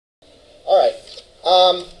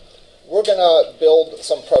we're going to build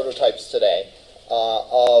some prototypes today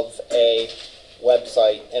of a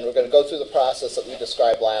website, and we're going to go through the process that we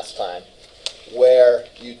described last time, where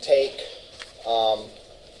you take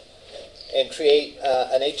and create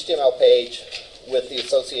an HTML page with the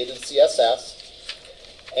associated CSS,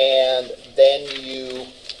 and then you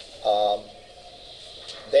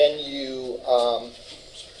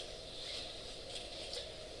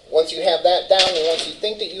once you have that down, and once you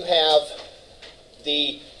think that you have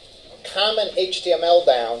the common HTML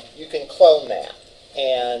down, you can clone that.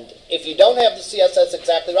 And if you don't have the CSS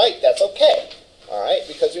exactly right, that's okay. All right,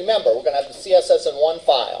 because remember, we're going to have the CSS in one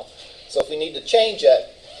file. So if we need to change it,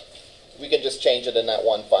 we can just change it in that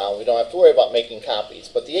one file. We don't have to worry about making copies.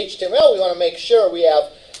 But the HTML, we want to make sure we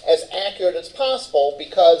have as accurate as possible,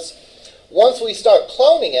 because once we start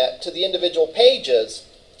cloning it to the individual pages,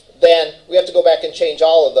 then we have to go back and change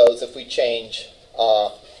all of those if we change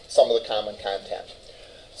some of the common content.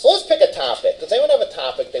 So let's pick a topic. Does anyone have a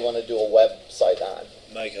topic they want to do a website on?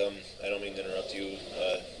 Mike, I don't mean to interrupt you.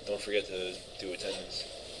 Don't forget to do attendance.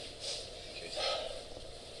 Okay.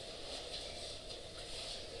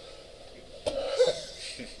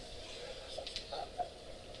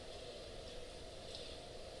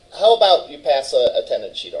 How about you pass a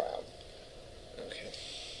attendance sheet around? Okay.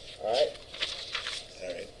 All right? All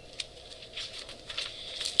right.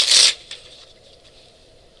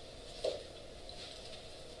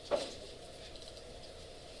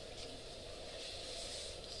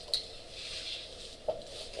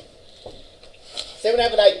 Does anyone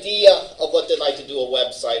have an idea of what they'd like to do a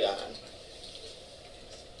website on?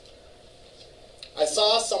 I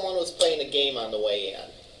saw someone was playing a game on the way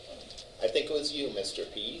in. I think it was you, Mr.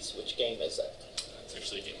 Pease. Which game is it? It's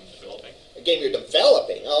actually a game I'm developing. A game you're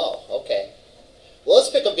developing? Oh, okay. Well,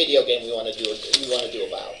 let's pick a video game we want to do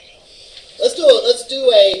about. Let's do a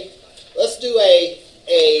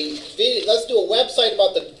website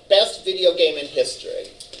about the best video game in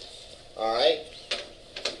history. All right.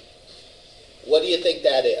 What do you think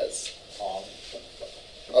that is?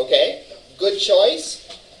 Okay. Good choice,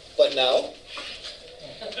 but no.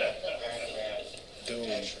 Doom.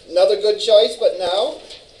 Another good choice, but no.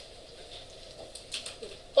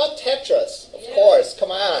 About Tetris, of course.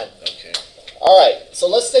 Come on. Okay. All right, so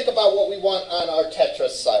let's think about what we want on our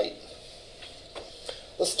Tetris site.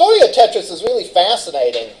 The story of Tetris is really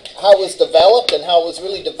fascinating. How it was developed, and how it was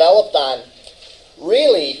really developed on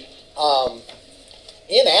really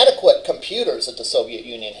inadequate computers that the Soviet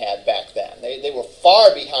Union had back then. They were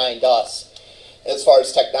far behind us as far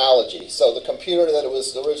as technology. So the computer that it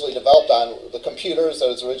was originally developed on, the computers that it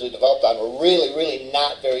was originally developed on were really, really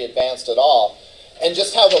not very advanced at all. And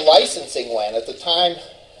just how the licensing went. At the time,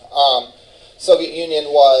 Soviet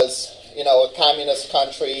Union was, a communist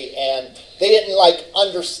country, and they didn't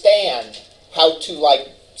understand how to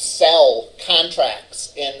sell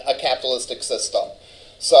contracts in a capitalistic system.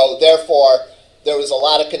 So therefore, there was a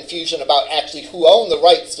lot of confusion about actually who owned the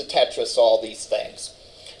rights to Tetris, all these things.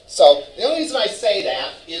 So the only reason I say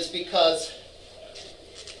that is because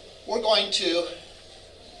we're going to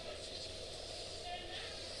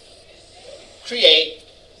create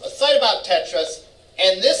a site about Tetris,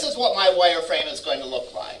 and this is what my wireframe is going to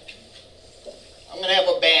look like. I'm going to have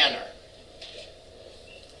a banner.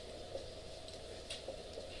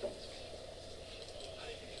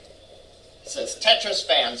 It says Tetris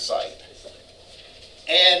fan site.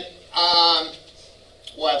 And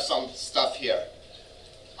we'll have some stuff here.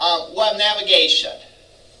 We'll have navigation.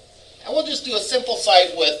 And we'll just do a simple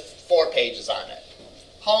site with 4 pages on it.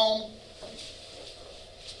 Home,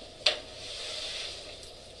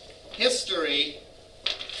 history,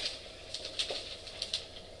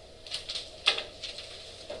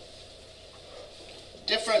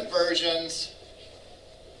 different versions,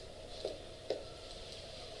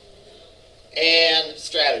 and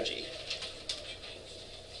strategy.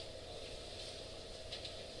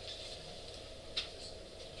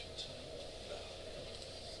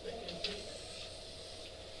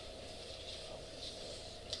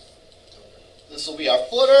 This will be our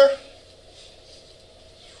footer.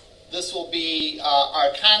 This will be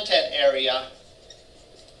our content area.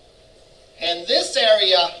 And this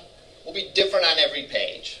area will be different on every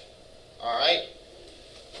page. All right?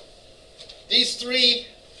 These 3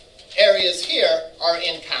 areas here are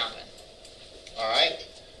in common. All right?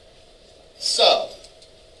 So,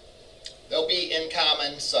 they'll be in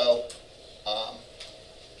common, so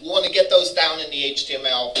we want to get those down in the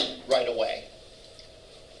HTML right away.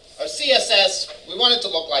 Our CSS, we want it to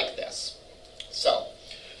look like this. So,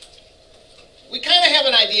 we kind of have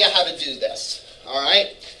an idea how to do this, all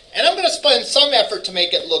right? And I'm going to spend some effort to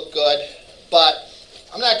make it look good, but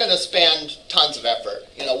I'm not going to spend tons of effort.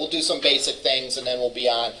 You know, we'll do some basic things and then we'll be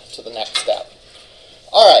on to the next step.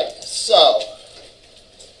 All right, so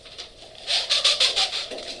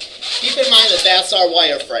keep in mind that that's our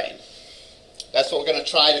wireframe. That's what we're going to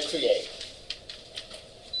try to create.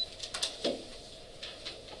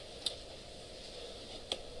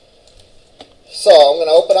 So I'm going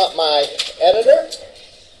to open up my editor.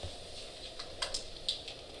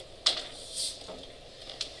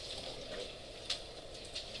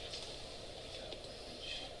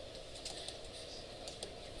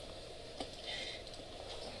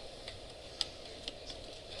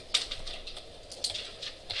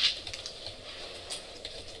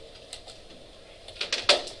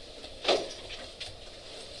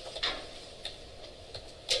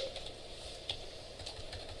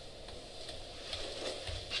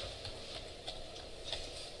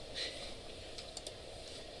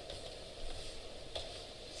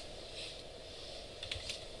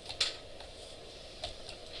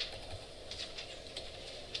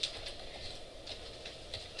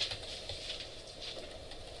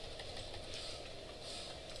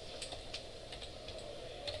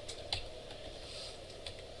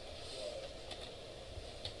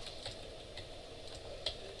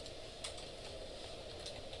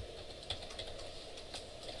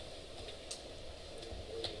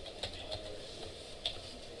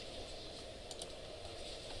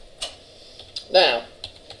 Now,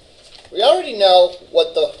 we already know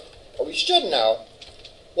or we should know,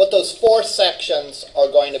 what those 4 sections are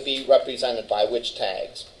going to be represented by, which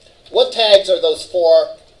tags. What tags are those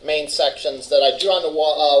 4 main sections that I drew on the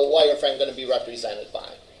wireframe going to be represented by?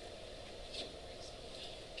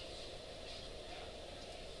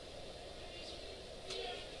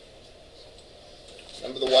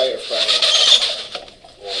 Remember the wireframe.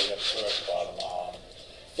 Well, we have footer at the bottom.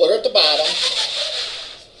 Footer at the bottom.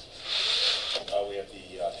 We have the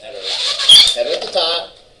header. Header at the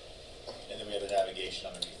top. And then we have the navigation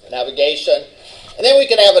underneath it. Navigation. And then we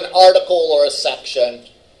could have an article or a section.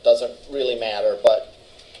 Doesn't really matter, but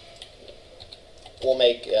we'll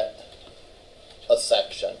make it a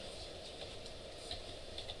section.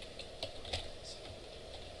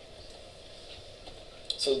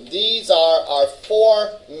 So these are our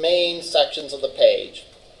 4 main sections of the page.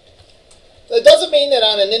 That doesn't mean that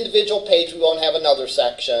on an individual page we won't have another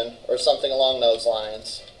section or something along those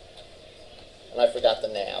lines. And I forgot the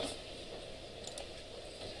nav.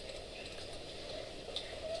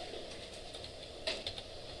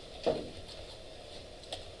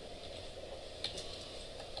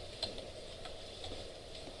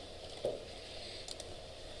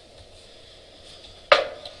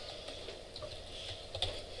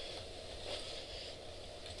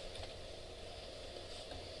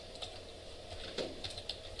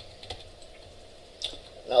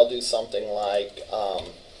 And I'll do something like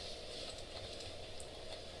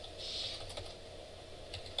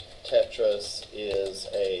Tetris is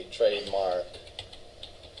a trademark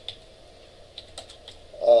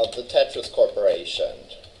of the Tetris Corporation.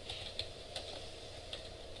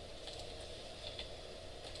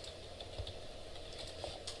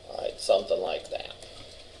 All right, something like that.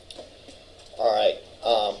 All right,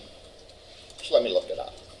 just let me look it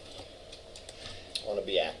up. I want to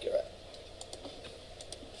be accurate.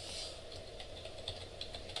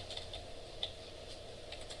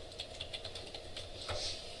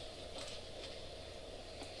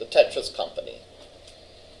 The Tetris Company.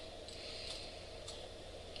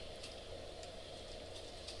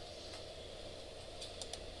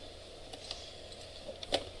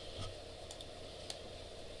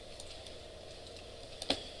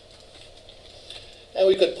 And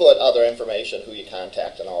we could put other information, who you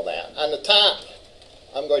contact and all that. On the top,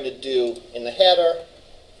 I'm going to do, in the header,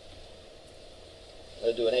 I'm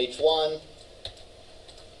going to do an H1,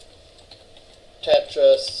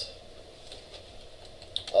 Tetris,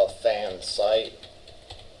 a fan site.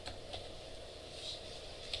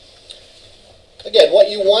 Again, what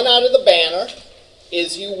you want out of the banner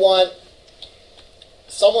is you want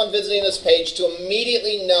someone visiting this page to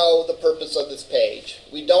immediately know the purpose of this page.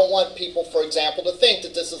 We don't want people, for example, to think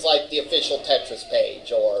that this is like the official Tetris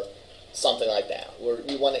page or something like that.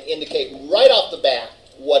 We want to indicate right off the bat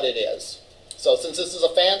what it is. So since this is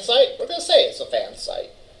a fan site, we're going to say it's a fan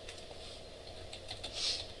site.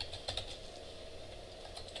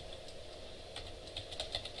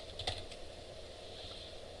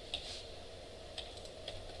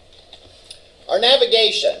 Our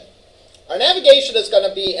navigation. Our navigation is going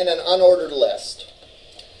to be in an unordered list.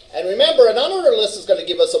 And remember, an unordered list is going to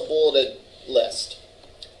give us a bulleted list.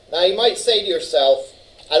 Now you might say to yourself,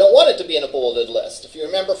 I don't want it to be in a bulleted list. If you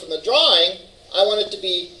remember from the drawing, I want it to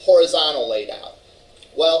be horizontal laid out.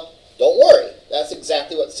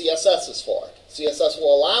 exactly what CSS is for. CSS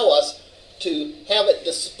will allow us to have it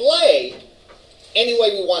display any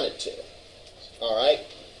way we want it to. All right?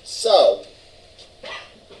 So,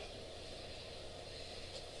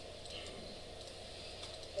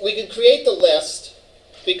 we can create the list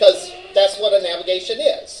because that's what a navigation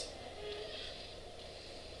is.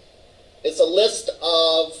 It's a list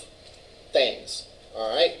of things.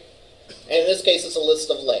 All right? And in this case, it's a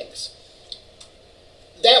list of links.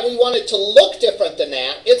 That we want it to look different than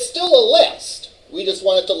that, it's still a list. We just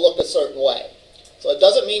want it to look a certain way. So it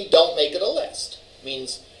doesn't mean don't make it a list. It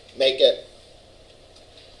means make it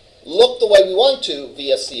look the way we want to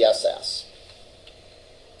via CSS.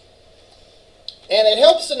 And it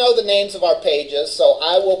helps to know the names of our pages, so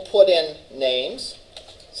I will put in names.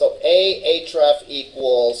 So ahref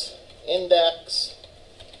equals index.html.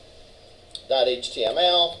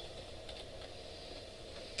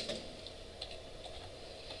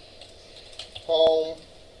 Home.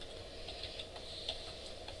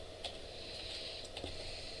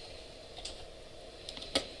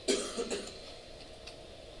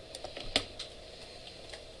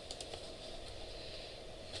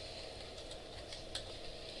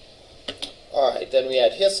 All right, then we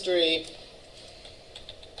had history,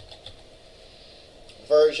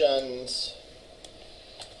 versions,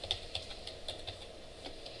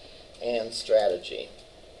 and strategy.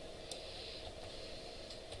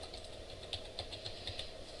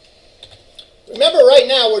 Remember, right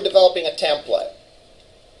now we're developing a template.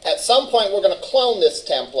 At some point we're going to clone this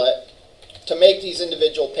template to make these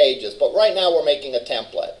individual pages, but right now we're making a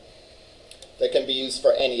template that can be used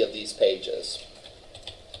for any of these pages.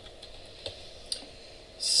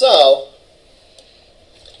 So,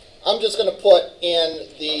 I'm just going to put in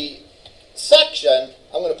the section,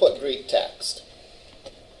 I'm going to put Greek text.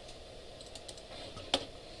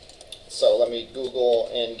 So let me Google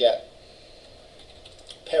and get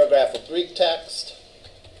paragraph of Greek text.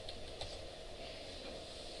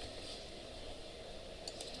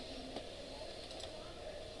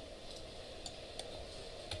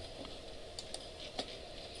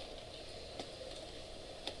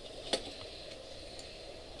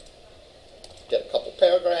 Get a couple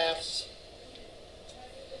paragraphs,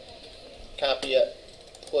 copy it,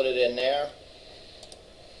 put it in there.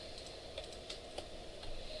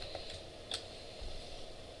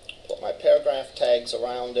 Put my paragraph tags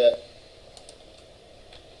around it.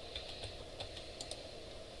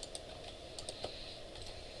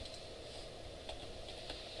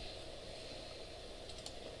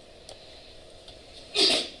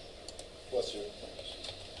 What's your...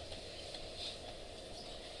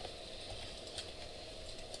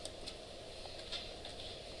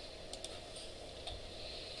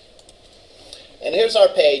 And here's our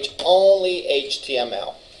page, only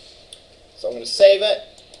HTML. So I'm going to save it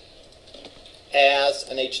as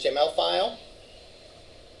an HTML file.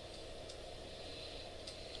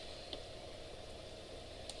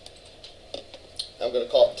 I'm going to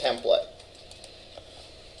call it template.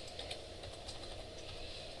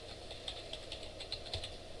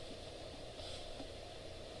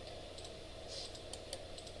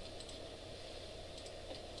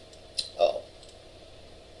 Oh.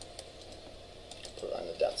 Put it on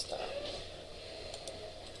the desktop.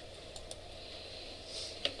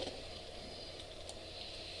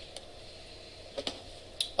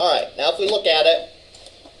 All right, now if we look at it,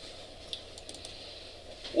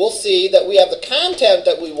 we'll see that we have the content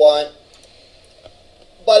that we want,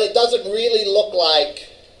 but it doesn't really look like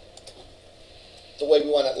the way we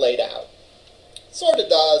want it laid out. Sort of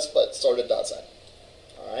does, but sort of doesn't.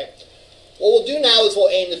 All right. What we'll do now is we'll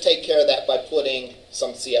aim to take care of that by putting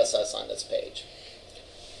some CSS on this page.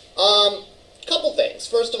 Couple things.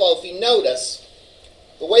 First of all, if you notice,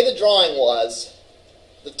 the way the drawing was,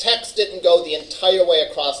 the text didn't go the entire way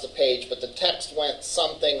across the page, but the text went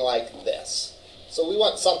something like this. So we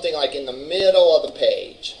want something like in the middle of the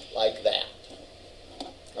page, like that.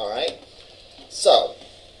 All right? So,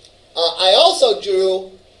 I also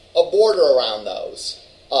drew a border around those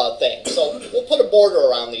things. So we'll put a border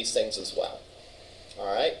around these things as well. All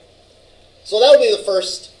right? So that'll be the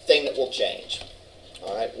first thing that will change.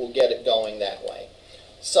 All right? We'll get it going that way.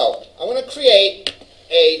 So I'm going to create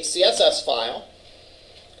a CSS file.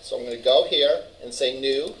 So I'm going to go here and say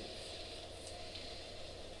new.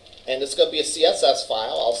 And it's going to be a CSS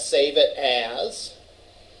file. I'll save it as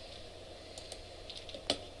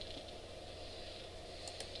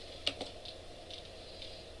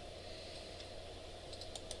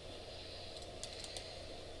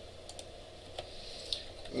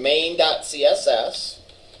main.css.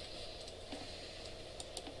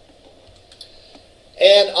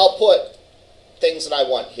 And I'll put things that I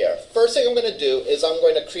want here. First thing I'm going to do is I'm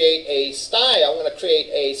going to create a style. I'm going to create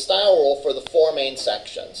a style rule for the 4 main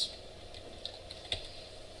sections.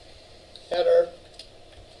 Header,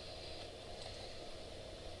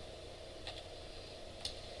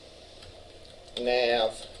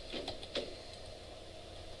 nav,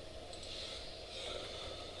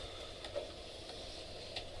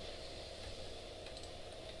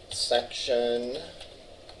 section,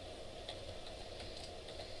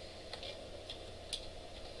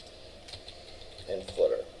 and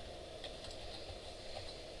footer.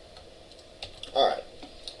 All right.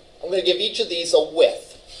 I'm going to give each of these a width.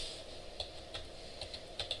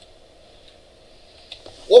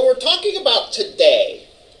 What we're talking about today,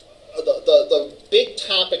 the big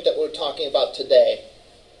topic that we're talking about today,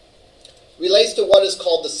 relates to what is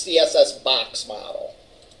called the CSS box model.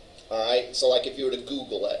 All right. So, like if you were to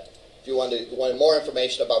Google it, if you wanted more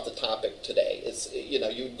information about the topic today, it's you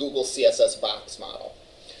would Google CSS box model.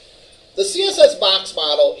 The CSS box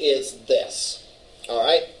model is this. All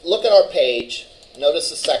right. Look at our page. Notice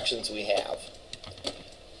the sections we have.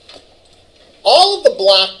 All of the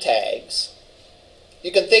block tags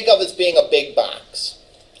you can think of as being a big box.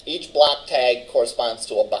 Each block tag corresponds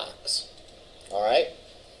to a box. All right?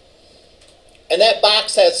 And that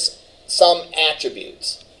box has some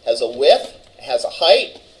attributes. It has a width, it has a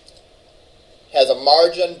height, has a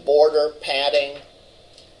margin, border, padding,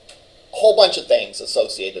 a whole bunch of things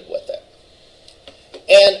associated with it.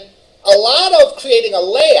 And a lot of creating a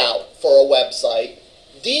layout for a website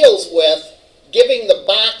deals with giving the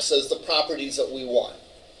boxes the properties that we want.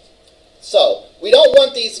 So, we don't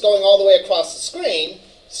want these going all the way across the screen,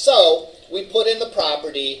 so we put in the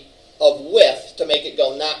property of width to make it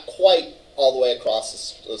go not quite all the way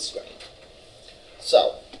across the screen.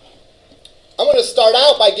 So, I'm going to start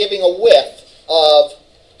out by giving a width of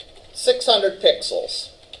 600 pixels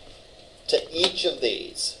to each of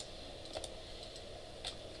these.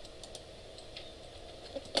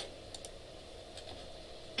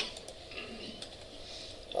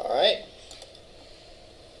 All right.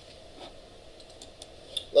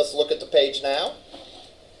 Let's look at the page now.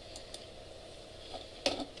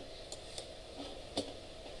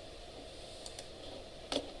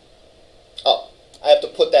 Oh, I have to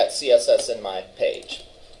put that CSS in my page.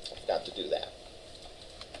 I forgot to do that.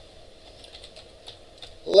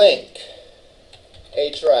 Link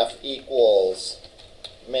href equals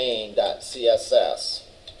main.css.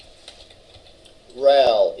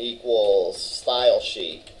 rel equals style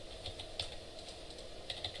sheet.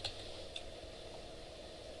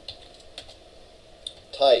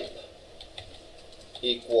 Type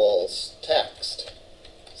equals text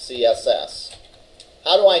CSS.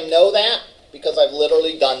 How do I know that? Because I've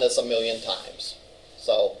literally done this a million times.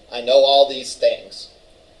 So I know all these things.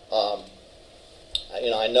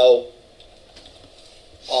 I know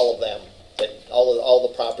all of them, all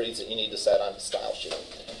the properties that you need to set on the style sheet.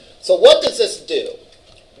 So what does this do?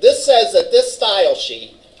 This says that this style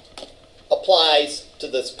sheet applies to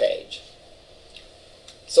this page.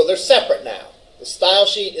 So they're separate now. The style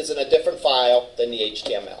sheet is in a different file than the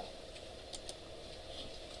HTML.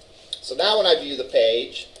 So now when I view the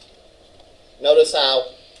page, notice how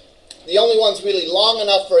the only ones really long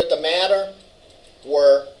enough for it to matter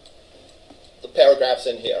were the paragraphs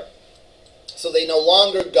in here. So they no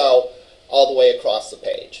longer go all the way across the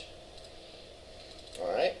page.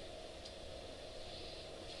 All right?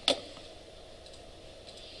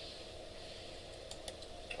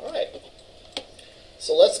 All right.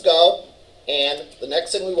 So let's go. And the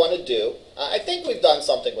next thing we want to do, I think we've done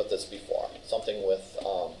something with this before, something with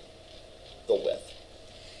the width.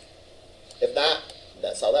 If not,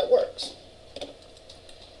 that's how that works.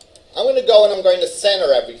 I'm going to go and I'm going to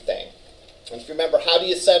center everything. And if you remember, how do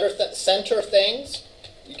you center things?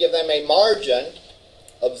 You give them a margin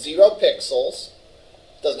of 0 pixels.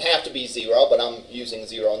 It doesn't have to be 0, but I'm using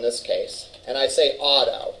 0 in this case. And I say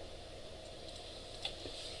auto.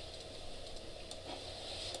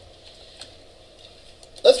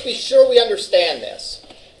 Let's be sure we understand this.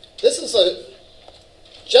 This is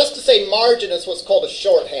just to say margin is what's called a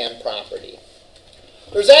shorthand property.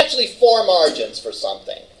 There's actually 4 margins for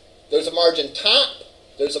something. There's a margin top,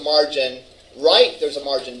 there's a margin right, there's a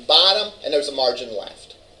margin bottom, and there's a margin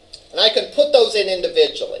left. And I can put those in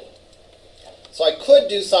individually. So I could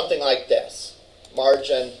do something like this.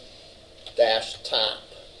 Margin dash top.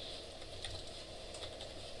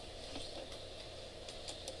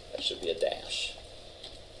 That should be a dash.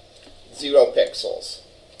 0 pixels.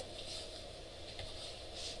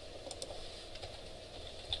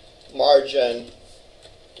 Margin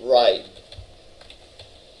right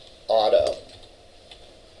auto.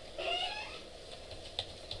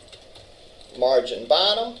 margin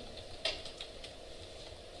bottom,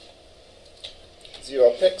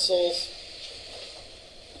 0 pixels,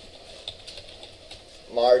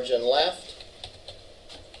 margin left,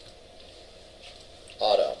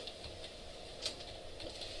 auto.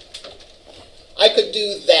 I could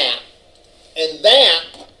do that, and that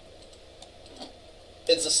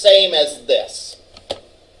is the same as this.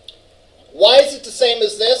 Why is it the same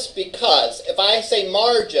as this? Because if I say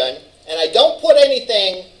margin, and I don't put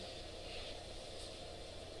anything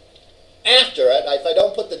after it, if I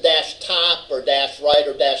don't put the dash top or dash right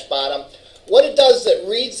or dash bottom, what it does is it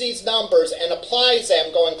reads these numbers and applies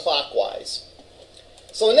them going clockwise.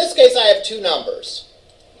 So in this case I have two numbers,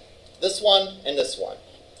 this one and this one.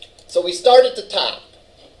 So we start at the top.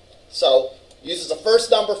 So uses the first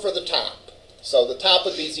number for the top. So the top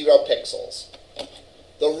would be 0 pixels.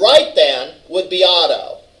 The right then would be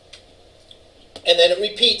auto. And then it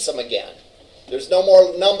repeats them again. There's no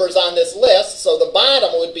more numbers on this list, so the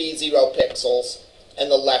bottom would be 0 pixels, and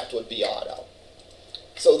the left would be auto.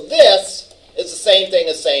 So this is the same thing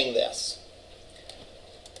as saying this.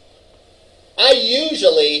 I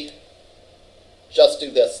usually just do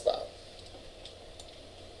this, though.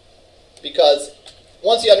 Because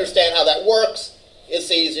once you understand how that works,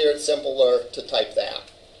 it's easier, it's simpler to type that.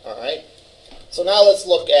 All right? So now let's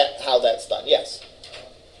look at how that's done. Yes?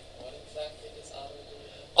 What exactly does auto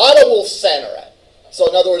do? Auto will center it. So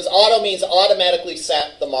in other words, auto means automatically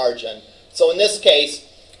set the margin. So in this case,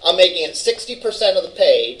 I'm making it 60% of the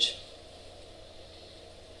page.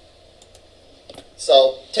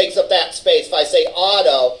 So it takes up that space. If I say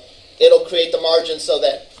auto, it'll create the margin so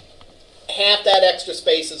that half that extra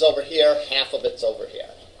space is over here, half of it's over here.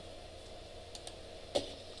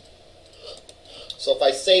 So if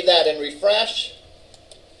I save that and refresh,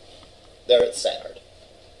 there it's centered.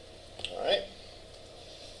 All right?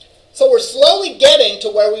 So we're slowly getting to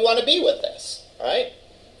where we want to be with this. All right?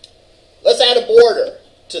 Let's add a border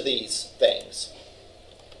to these things.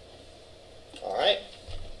 All right?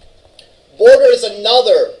 Border is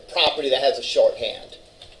another property that has a shorthand.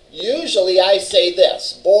 Usually I say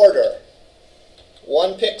this, border,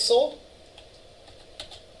 1 pixel,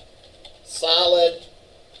 solid,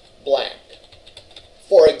 black,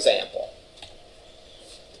 for example.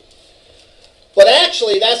 But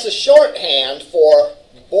actually that's a shorthand for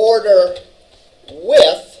border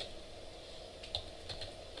width,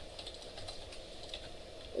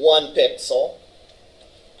 1 pixel,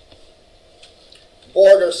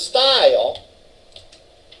 border style,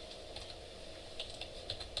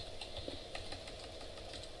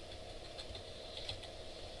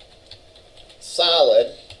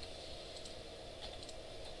 solid,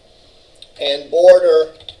 and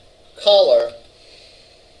border color,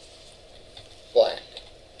 black.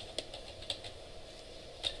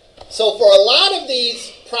 So for a lot of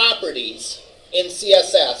these properties in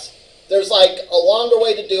CSS, there's like a longer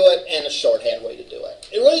way to do it and a shorthand way to do it.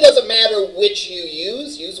 It really doesn't matter which you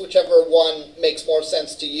use whichever one makes more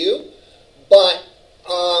sense to you, but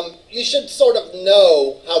you should sort of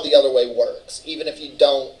know how the other way works, even if you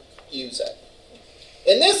don't use it.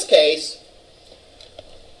 In this case,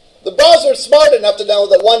 the browser is smart enough to know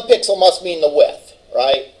that 1 pixel must mean the width,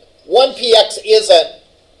 right? 1px isn't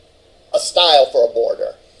a style for a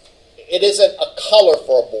border. It isn't a color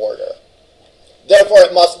for a border. Therefore,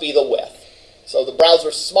 it must be the width. So the browser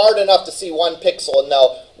is smart enough to see 1 pixel and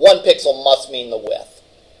know 1 pixel must mean the width.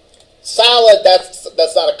 Solid, that's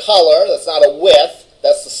not a color, that's not a width,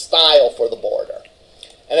 that's the style for the border.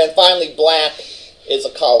 And then finally, black is a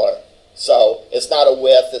color. So it's not a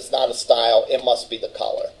width, it's not a style, it must be the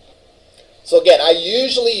color. So again, I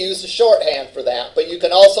usually use the shorthand for that, but you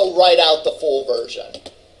can also write out the full version.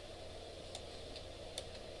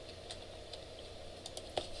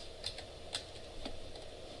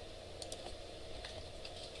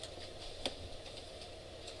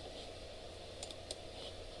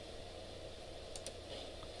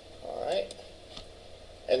 All right.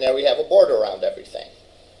 And there we have a border around everything.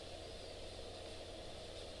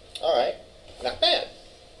 All right, not bad.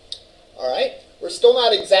 All right, we're still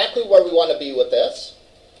not exactly where we want to be with this.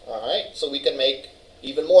 All right, so we can make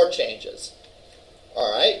even more changes.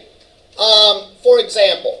 All right, for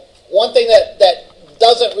example, one thing that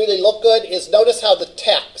doesn't really look good is notice how the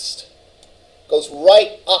text goes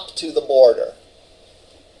right up to the border.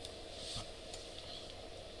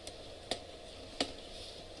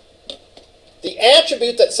 The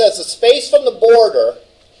attribute that says the space from the border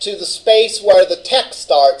to the space where the text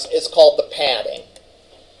starts is called the padding.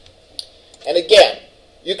 And again,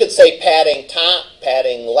 you could say padding top,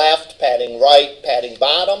 padding left, padding right, padding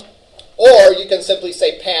bottom, or you can simply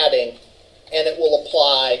say padding and it will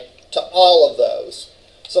apply to all of those.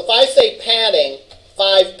 So if I say padding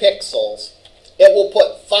 5 pixels, it will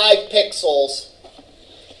put 5 pixels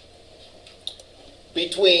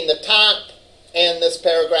between the top and this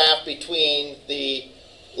paragraph, between the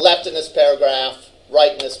left in this paragraph,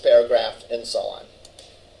 right in this paragraph, and so on.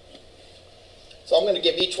 So I'm going to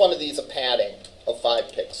give each one of these a padding of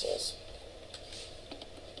 5 pixels.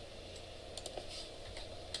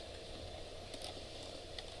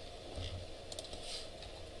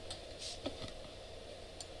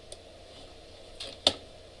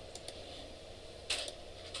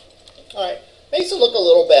 All right, makes it look a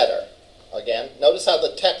little better. Again, notice how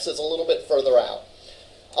the text is a little bit further out.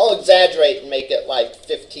 I'll exaggerate and make it like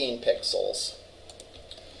 15 pixels.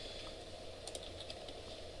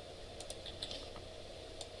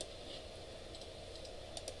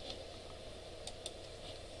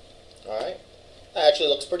 All right, that actually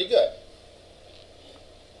looks pretty good.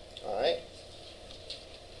 All right.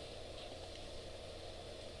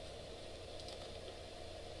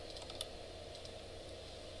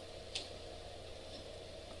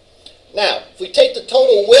 Now, if we take the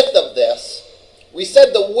total width of this, we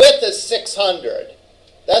said the width is 600.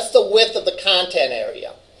 That's the width of the content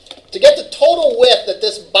area. To get the total width that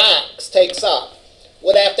this box takes up,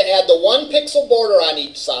 we'd have to add the 1 pixel border on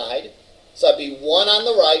each side. So that'd be 1 on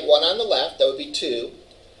the right, 1 on the left. That would be 2.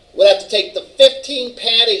 We'd have to take the 15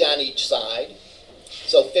 padding on each side.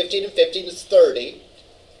 So 15 and 15 is 30.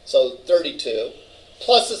 So 32.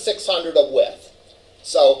 Plus the 600 of width.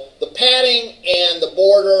 So the padding and the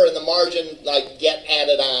border and the margin get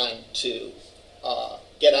added on to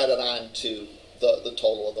the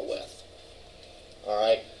total of the width. All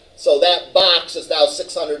right. So that box is now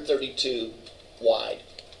 632 wide.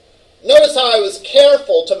 Notice how I was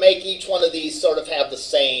careful to make each one of these sort of have the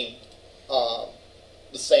same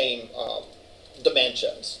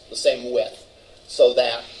dimensions, the same width, so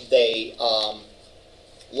that they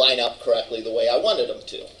line up correctly the way I wanted them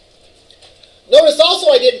to. Notice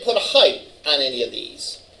also I didn't put a height on any of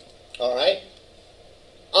these. All right.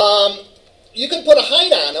 You can put a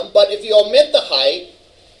height on them, but if you omit the height,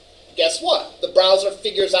 guess what? The browser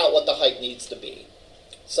figures out what the height needs to be.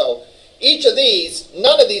 So each of these,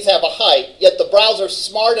 none of these have a height, yet the browser's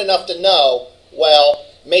smart enough to know, well,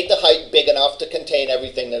 make the height big enough to contain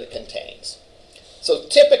everything that it contains. So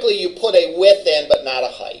typically you put a width in, but not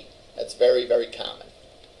a height. That's very, very common.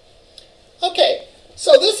 Okay,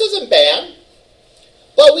 so this isn't bad.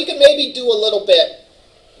 But we could maybe do a little bit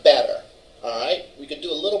better, all right? We could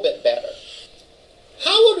do a little bit better.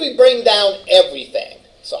 How would we bring down everything?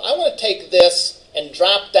 So I want to take this and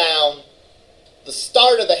drop down the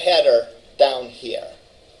start of the header down here.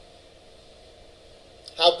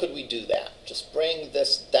 How could we do that? Just bring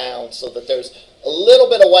this down so that there's a little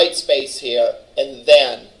bit of white space here, and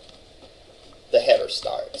then the header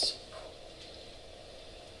starts.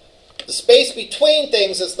 The space between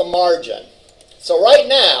things is the margin. So right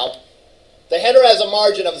now, the header has a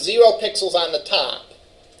margin of 0 pixels on the top.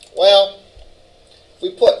 Well, if we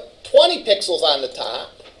put 20 pixels on the top,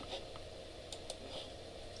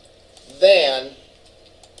 then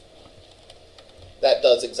that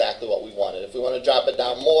does exactly what we wanted. If we want to drop it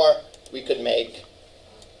down more, we could make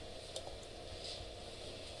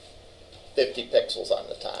 50 pixels on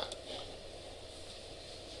the top.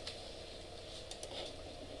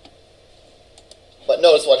 But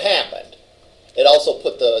notice what happened. It also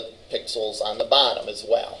put the pixels on the bottom as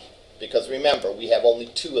well. Because remember, we have only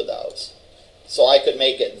 2 of those. So I could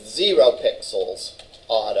make it 0 pixels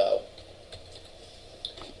auto.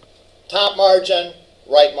 Top margin,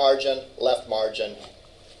 right margin, left margin.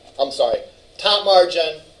 I'm sorry. Top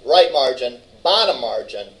margin, right margin, bottom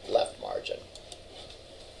margin, left margin.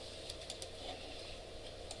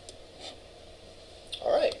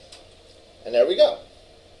 All right. And there we go.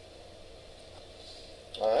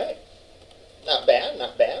 All right. Not bad,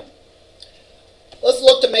 not bad. Let's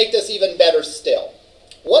look to make this even better still.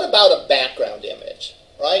 What about a background image,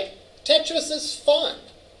 right? Tetris is fun.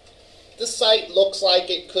 This site looks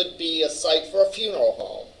like it could be a site for a funeral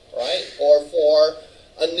home, right? Or for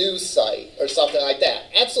a news site or something like that.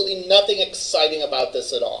 Absolutely nothing exciting about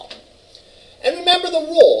this at all. And remember the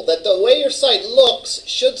rule that the way your site looks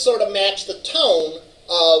should sort of match the tone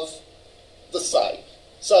of the site.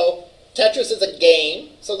 So Tetris is a game,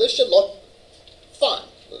 so this should look fun.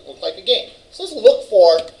 It looks like a game. So let's look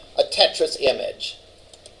for a Tetris image.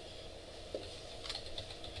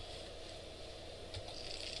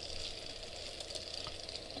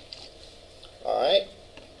 All right.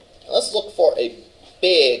 Now let's look for a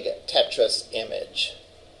big Tetris image.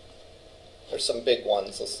 There's some big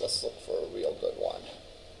ones. Let's look for a real good one.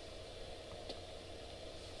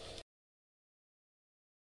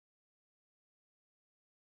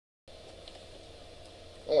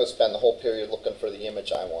 I'm going to spend the whole period looking for the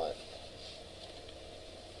image I want.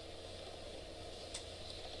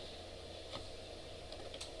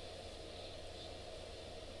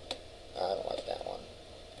 I don't like that one.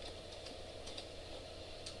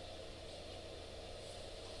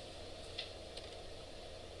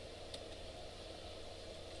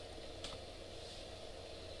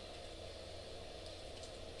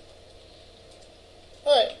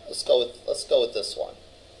 All right, let's go with this one.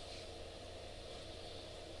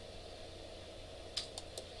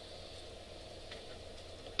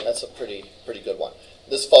 That's a pretty good one.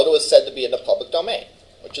 This photo is said to be in the public domain,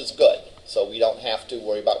 which is good. So we don't have to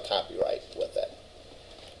worry about copyright with it.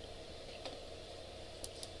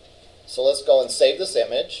 So let's go and save this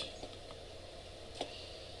image.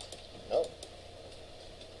 Nope.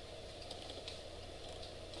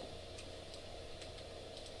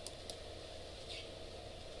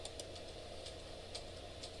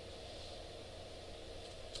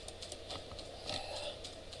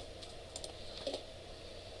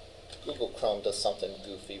 Google Chrome does something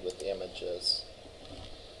goofy with the images.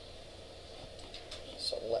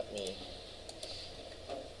 So let me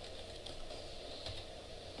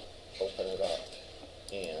open it up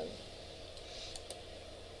in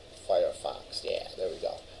Firefox. Yeah, there we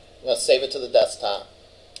go. I'm going to save it to the desktop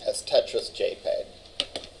as Tetris JPEG.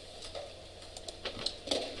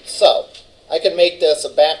 So I can make this a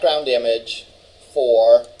background image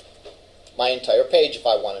for my entire page if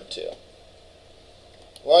I wanted to.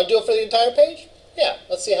 Want to do it for the entire page? Yeah,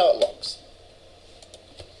 let's see how it looks.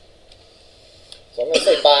 So I'm going to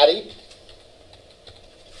say body,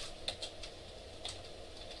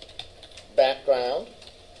 background.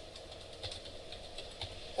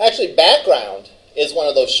 Actually, background is one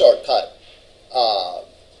of those shortcut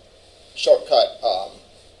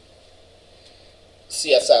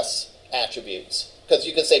CSS attributes. Because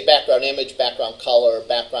you can say background image, background color,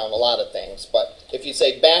 background a lot of things. But if you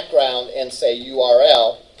say background and say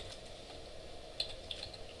URL,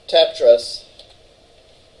 tetris.jpg,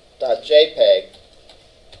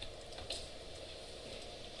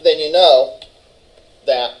 then you know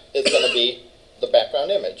that it's going to be the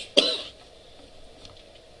background image.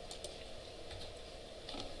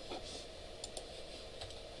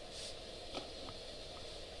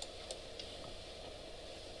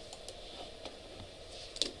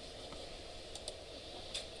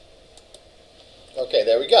 Okay,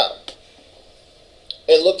 there we go.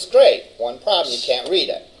 It looks great. One problem, you can't read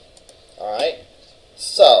it. All right?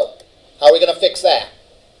 So, how are we going to fix that?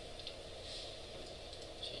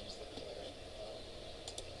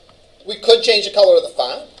 We could change the color of the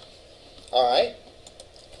font. All right?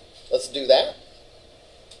 Let's do that.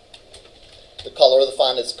 The color of the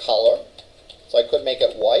font is color. So I could make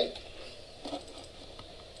it white.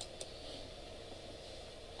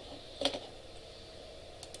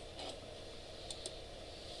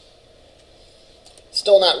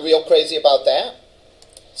 Still not real crazy about that.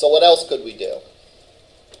 So what else could we do?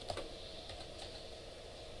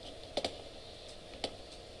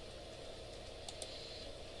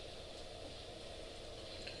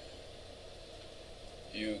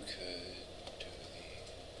 You could do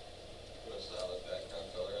Put a solid background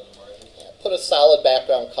color on the margin. Yeah, put a solid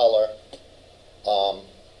background color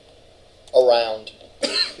around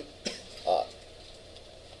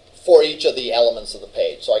for each of the elements of the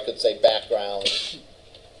page. So I could say background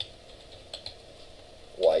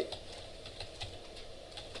white.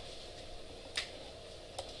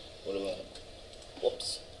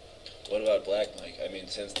 What about black, Mike? I mean,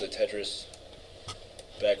 since the Tetris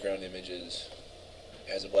background images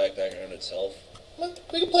has a black background itself. Well,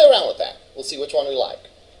 we can play around with that. We'll see which one we like.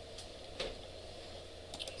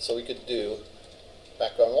 So we could do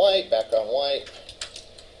background white, background white,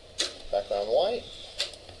 background white.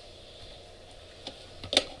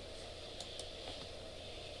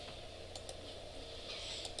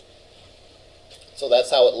 So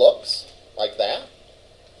that's how it looks, like that.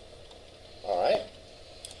 All right.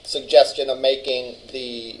 Suggestion of making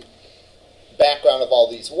the background of all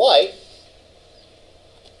these white.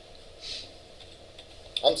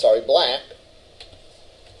 I'm sorry, black.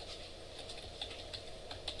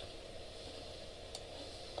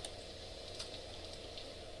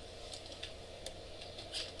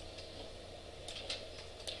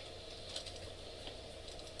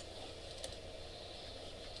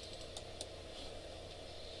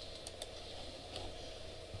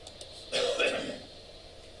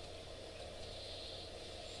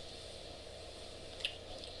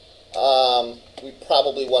 We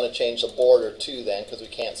probably want to change the border too then, because we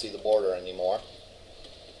can't see the border anymore.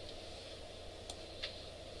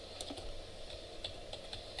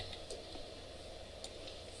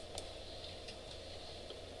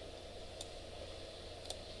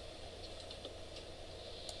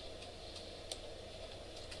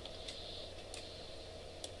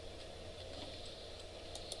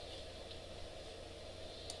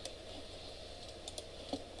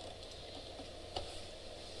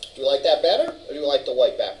 Do you like that better, or do you like the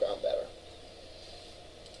white background better?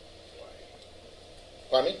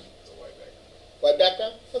 Pardon me? The white background. White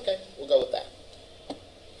background? Okay, we'll go with that.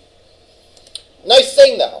 Nice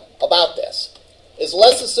thing, though, about this is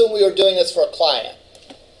let's assume we were doing this for a client.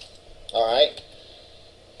 All right?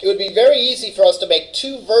 It would be very easy for us to make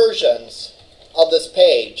two versions of this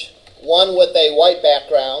page, one with a white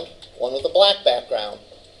background, one with a black background.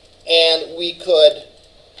 And we could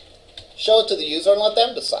show it to the user and let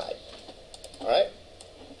them decide. All right?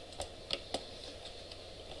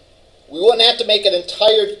 We wouldn't have to make an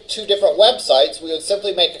entire two different websites. We would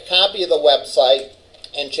simply make a copy of the website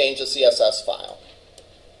and change the CSS file.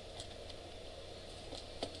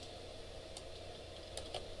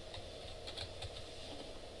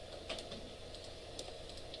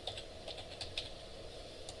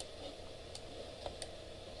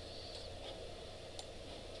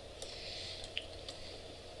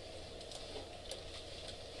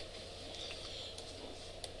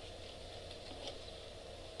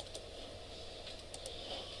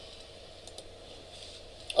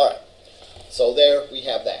 So there we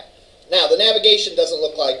have that. Now the navigation doesn't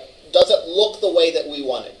look the way that we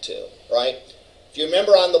want it to, right? If you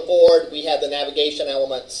remember on the board, we had the navigation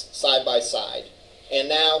elements side by side. And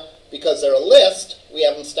now, because they're a list, we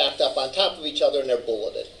have them stacked up on top of each other and they're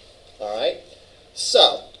bulleted. All right?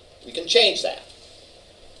 So, we can change that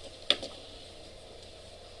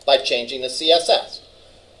by changing the CSS.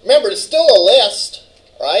 Remember, it's still a list,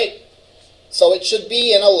 right? So it should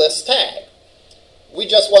be in a list tag. We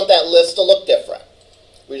just want that list to look different.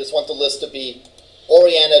 We just want the list to be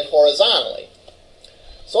oriented horizontally.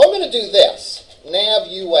 So I'm going to do this, nav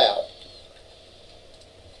ul.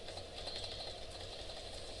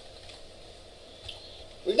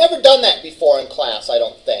 We've never done that before in class, I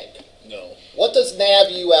don't think. No. What does nav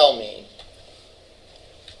ul mean?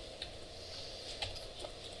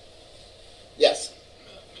 Yes?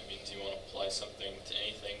 It means you want to apply something to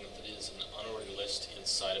anything that is an unordered list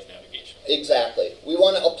inside of navigation. Exactly. We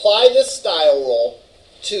want to apply this style rule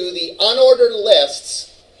to the unordered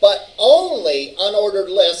lists, but only unordered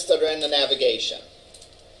lists that are in the navigation.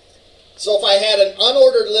 So if I had an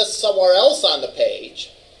unordered list somewhere else on the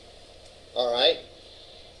page, all right,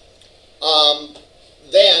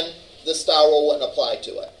 then the style rule wouldn't apply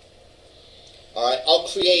to it. All right, I'll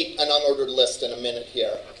create an unordered list in a minute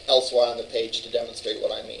here, elsewhere on the page to demonstrate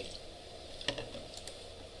what I mean.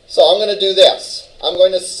 So I'm going to do this. I'm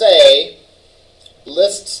going to say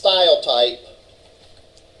list style type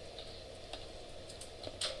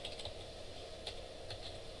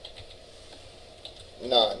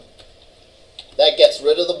none. That gets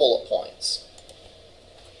rid of the bullet points.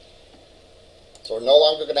 So we're no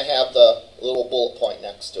longer going to have the little bullet point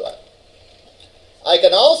next to it. I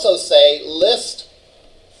can also say list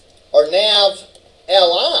or nav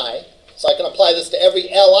li, so I can apply this to every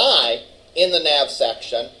li in the nav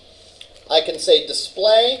section. I can say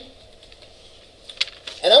display,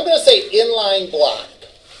 and I'm going to say inline block.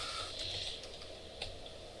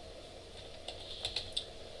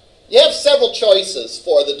 You have several choices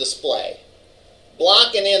for the display.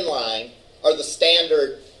 Block and inline are the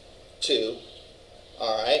standard two.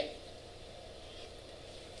 All right.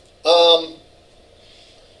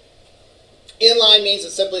 Inline means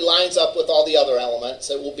it simply lines up with all the other elements.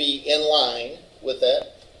 It will be in line with it.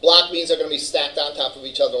 Block means they're going to be stacked on top of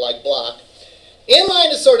each other like block.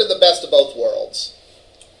 Inline is sort of the best of both worlds.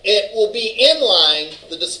 It will be inline,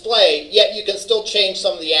 the display, yet you can still change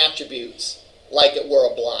some of the attributes like it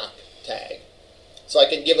were a block tag. So I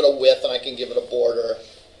can give it a width and I can give it a border.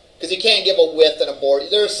 Because you can't give a width and a border.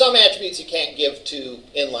 There are some attributes you can't give to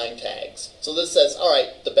inline tags. So this says, all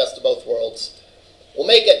right, the best of both worlds. We'll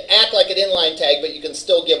make it act like an inline tag, but you can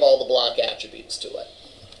still give all the block attributes to it.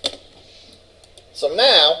 So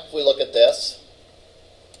now, if we look at this,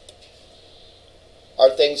 our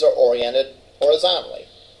things are oriented horizontally.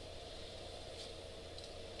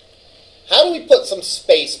 How do we put some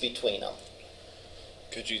space between them?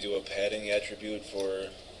 Could you do a padding attribute for...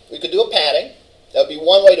 We could do a padding. That would be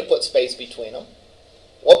one way to put space between them.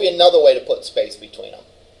 What would be another way to put space between them?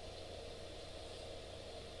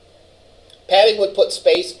 Padding would put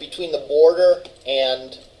space between the border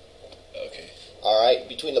and... Okay. All right,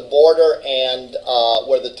 between the border and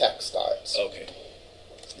where the text starts. Okay.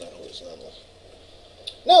 It's not horizontal.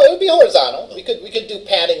 No, it would be horizontal. We could do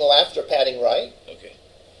padding left or padding right. Okay.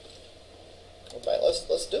 Okay,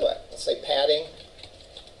 let's do it. Let's say padding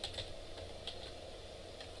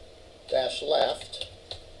dash left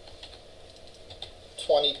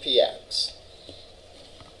 20px.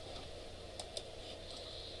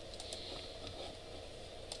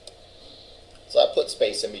 So I put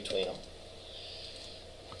space in between them.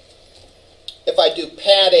 I do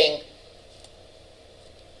padding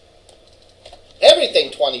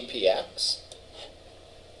everything 20px,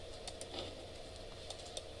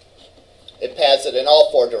 it pads it in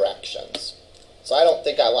all 4 directions. So I don't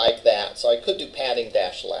think I like that. So I could do padding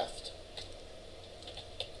dash left.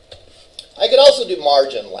 I could also do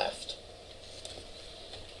margin left.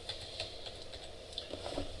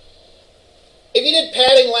 If you did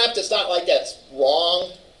padding left, it's not like that's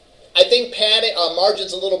wrong. I think padding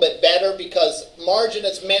margin's a little bit better because margin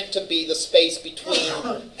is meant to be the space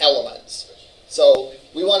between elements. So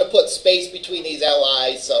we want to put space between these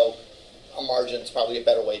LIs, so a margin is probably a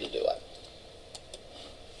better way to do it.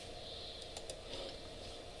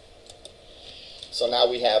 So now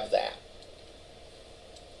we have that.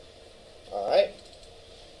 All right.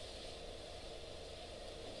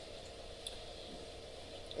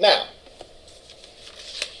 Now,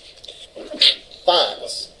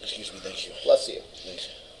 fonts. Excuse me, thank you. Bless you. Thanks.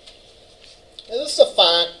 Now, this is a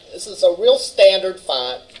font. This is a real standard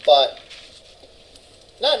font, but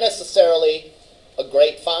not necessarily a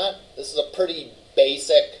great font. This is a pretty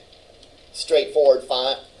basic, straightforward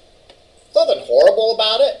font. There's nothing horrible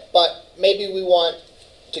about it, but maybe we want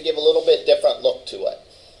to give a little bit different look to it.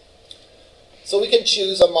 So we can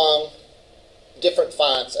choose among different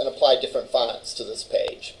fonts and apply different fonts to this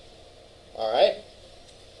page. All right?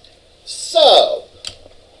 So,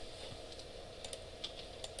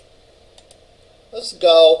 let's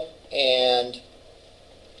go and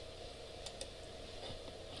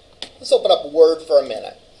let's open up Word for a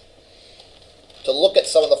minute to look at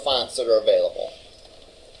some of the fonts that are available.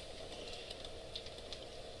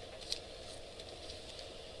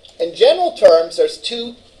 In general terms, there's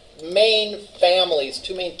 2 main families,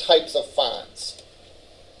 2 main types of fonts.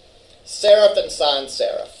 Serif and sans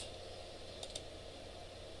serif.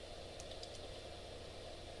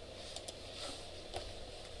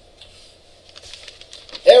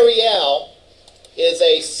 Arial is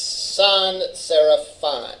a sans serif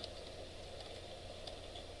font.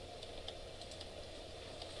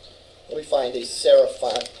 Let me find a serif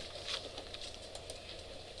font.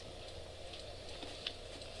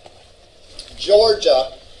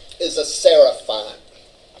 Georgia is a serif font.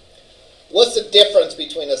 What's the difference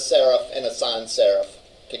between a serif and a sans serif?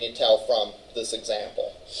 Can you tell from this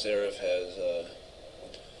example? Serif has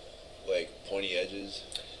like pointy edges.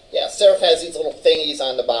 Yeah, serif has these little thingies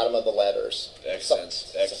on the bottom of the letters.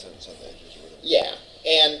 Accents on the edges. Or whatever. Yeah,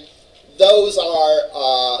 and those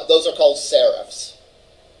are called serifs.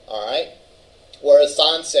 All right. Whereas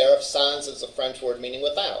sans serif, sans is a French word meaning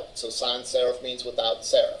without, so sans serif means without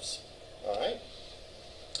serifs. All right.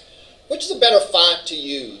 Which is a better font to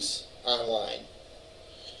use online?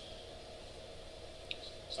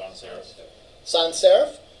 Sans serif. Sans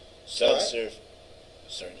serif? Sans serif.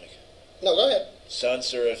 Sorry, Mike. No, go ahead. Sans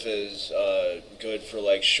serif is good for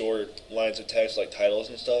like short lines of text, like titles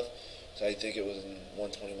and stuff. So I think it was in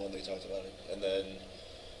 121 they talked about it. And then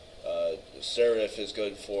serif is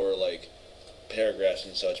good for like paragraphs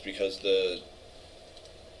and such because the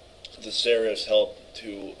serifs help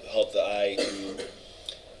the eye to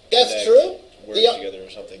That's true. Words together or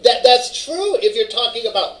something. That's true if you're talking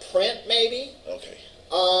about print, maybe. Okay.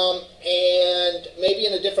 And maybe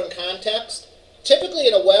in a different context. Typically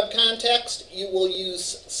in a web context, you will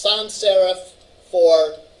use sans serif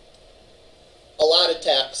for a lot of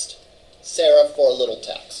text, serif for a little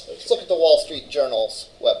text. Let's look at the Wall Street Journal's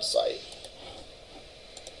website.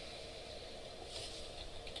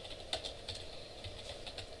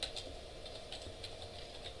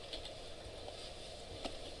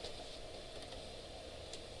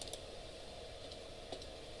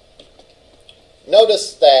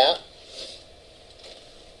 Notice that,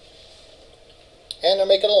 and they're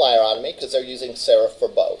making a liar out of me because they're using serif for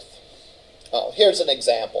both. Oh, here's an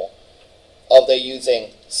example of they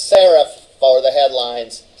using serif for the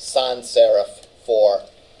headlines, sans serif for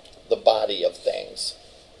the body of things.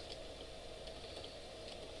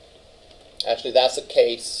 Actually, that's a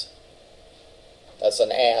case. That's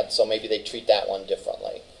an ad, so maybe they treat that one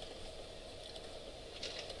differently.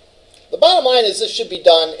 The bottom line is this should be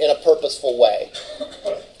done in a purposeful way.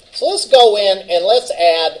 So let's go in and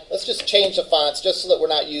let's just change the fonts just so that we're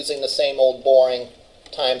not using the same old boring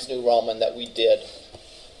Times New Roman that we did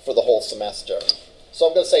for the whole semester. So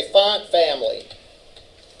I'm going to say font family.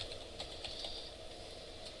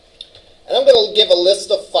 And I'm going to give a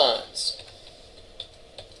list of fonts.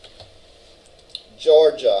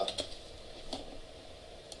 Georgia.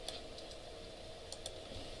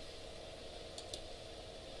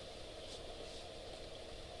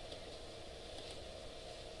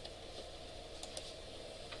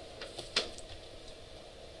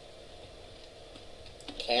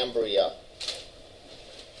 Cambria.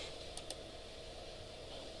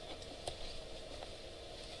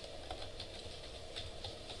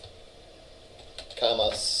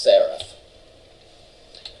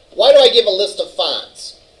 do I give a list of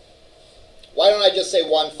fonts? Why don't I just say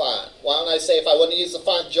one font? Why don't I say, if I want to use the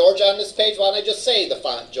font Georgia on this page, why don't I just say the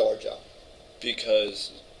font Georgia?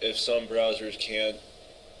 Because if some browsers can't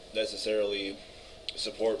necessarily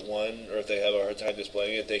support one, or if they have a hard time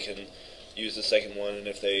displaying it, they can use the second one, and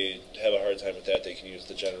if they have a hard time with that, they can use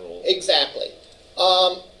the general. Exactly.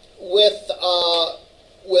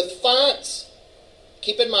 With fonts,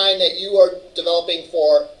 keep in mind that you are developing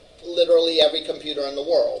for literally every computer in the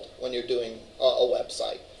world when you're doing a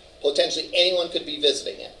website. Potentially anyone could be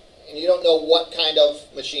visiting it, and you don't know what kind of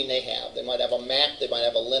machine they have. They might have a Mac, they might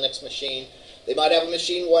have a Linux machine, they might have a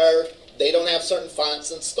machine where they don't have certain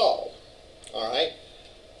fonts installed. All right?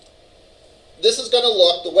 This is going to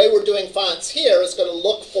look, the way we're doing fonts here is going to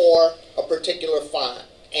look for a particular font,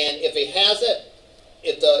 and if it has it,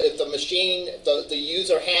 if the machine, the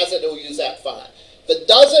user has it, it will use that font. If it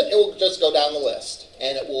doesn't, it will just go down the list,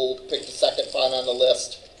 and it will pick the second font on the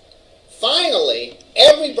list. Finally,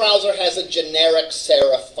 every browser has a generic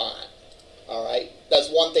serif font. All right? That's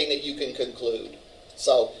one thing that you can conclude.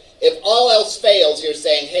 So if all else fails, you're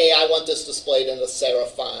saying, hey, I want this displayed in a serif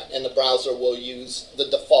font, and the browser will use the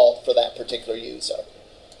default for that particular user.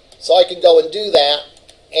 So I can go and do that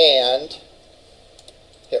and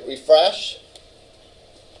hit refresh.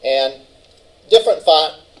 And different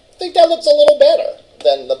font, I think that looks a little better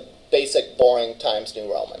than the basic boring Times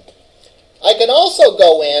New Roman. I can also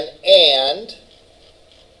go in and,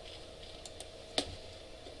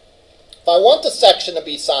 if I want the section to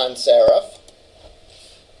be sans serif,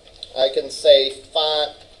 I can say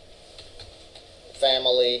font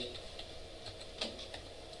family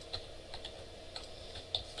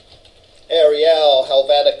Arial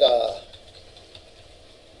Helvetica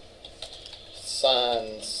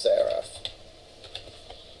sans serif.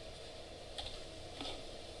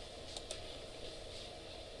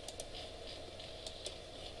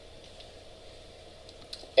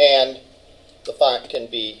 And the font can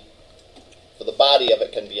be, for the body of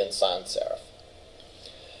it, can be in sans serif.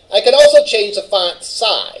 I can also change the font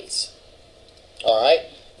size. All right?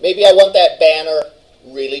 Maybe I want that banner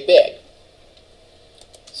really big.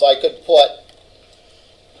 So I could put,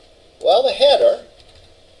 well, the header,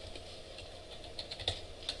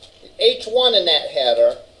 H1 in that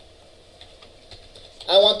header,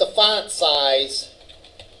 I want the font size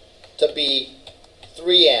to be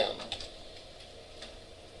 3M.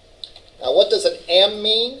 Now, what does an M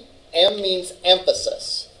mean? M means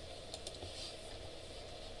emphasis.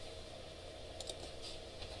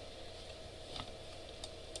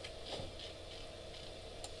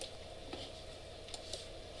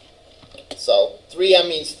 So 3M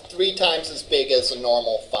means 3 times as big as a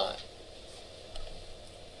normal font.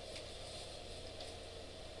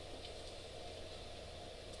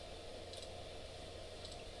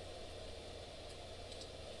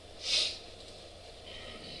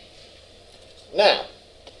 Now,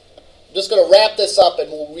 I'm just going to wrap this up, and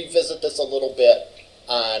we'll revisit this a little bit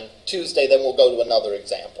on Tuesday, then we'll go to another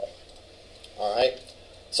example. All right?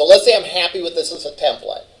 So let's say I'm happy with this as a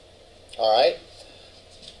template. All right?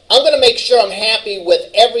 I'm going to make sure I'm happy with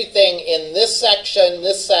everything in this section,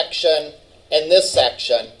 and this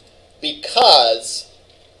section, because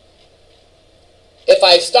if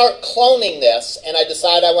I start cloning this and I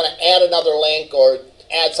decide I want to add another link or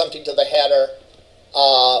add something to the header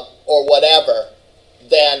or whatever,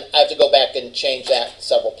 then I have to go back and change that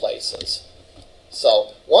several places.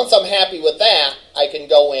 So once I'm happy with that, I can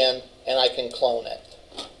go in and I can clone it.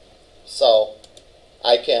 So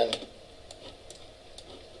I can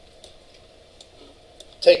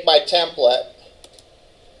take my template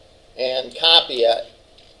and copy it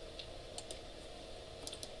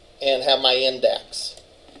and have my index.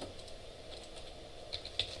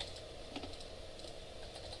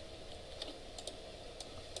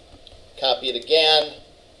 Copy it again,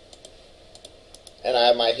 and I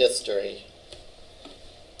have my history.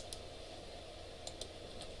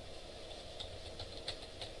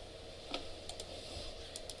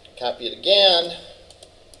 Copy it again,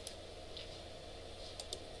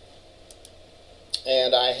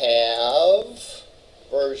 and I have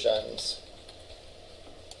versions.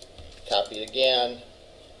 Copy it again,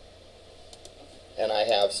 and I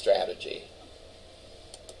have strategy.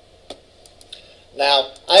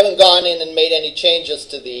 Now, I haven't gone in and made any changes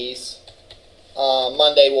to these.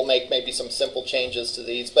 Monday we'll make maybe some simple changes to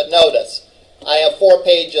these, but notice, I have 4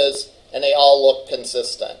 pages and they all look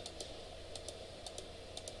consistent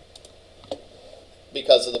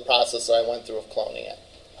because of the process that I went through of cloning it.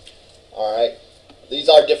 All right, these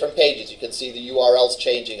are different pages. You can see the URLs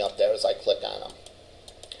changing up there as I click on them.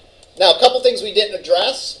 Now, a couple things we didn't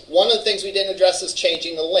address. One of the things we didn't address is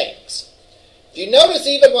changing the links. If you notice,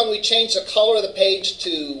 even when we change the color of the page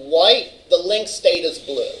to white, the links stayed as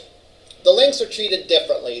blue. The links are treated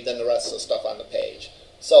differently than the rest of the stuff on the page.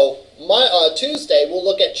 So Tuesday, we'll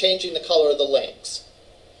look at changing the color of the links.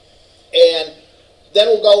 And then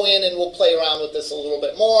we'll go in and we'll play around with this a little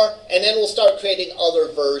bit more, and then we'll start creating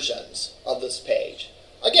other versions of this page.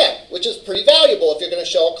 Again, which is pretty valuable if you're going to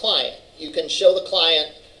show a client. You can show the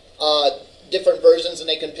client different versions and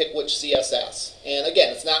they can pick which CSS. And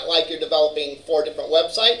again, it's not like you're developing 4 different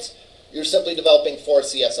websites. You're simply developing 4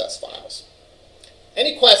 CSS files.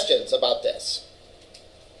 Any questions about this?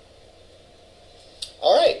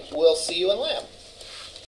 All right, we'll see you in lab.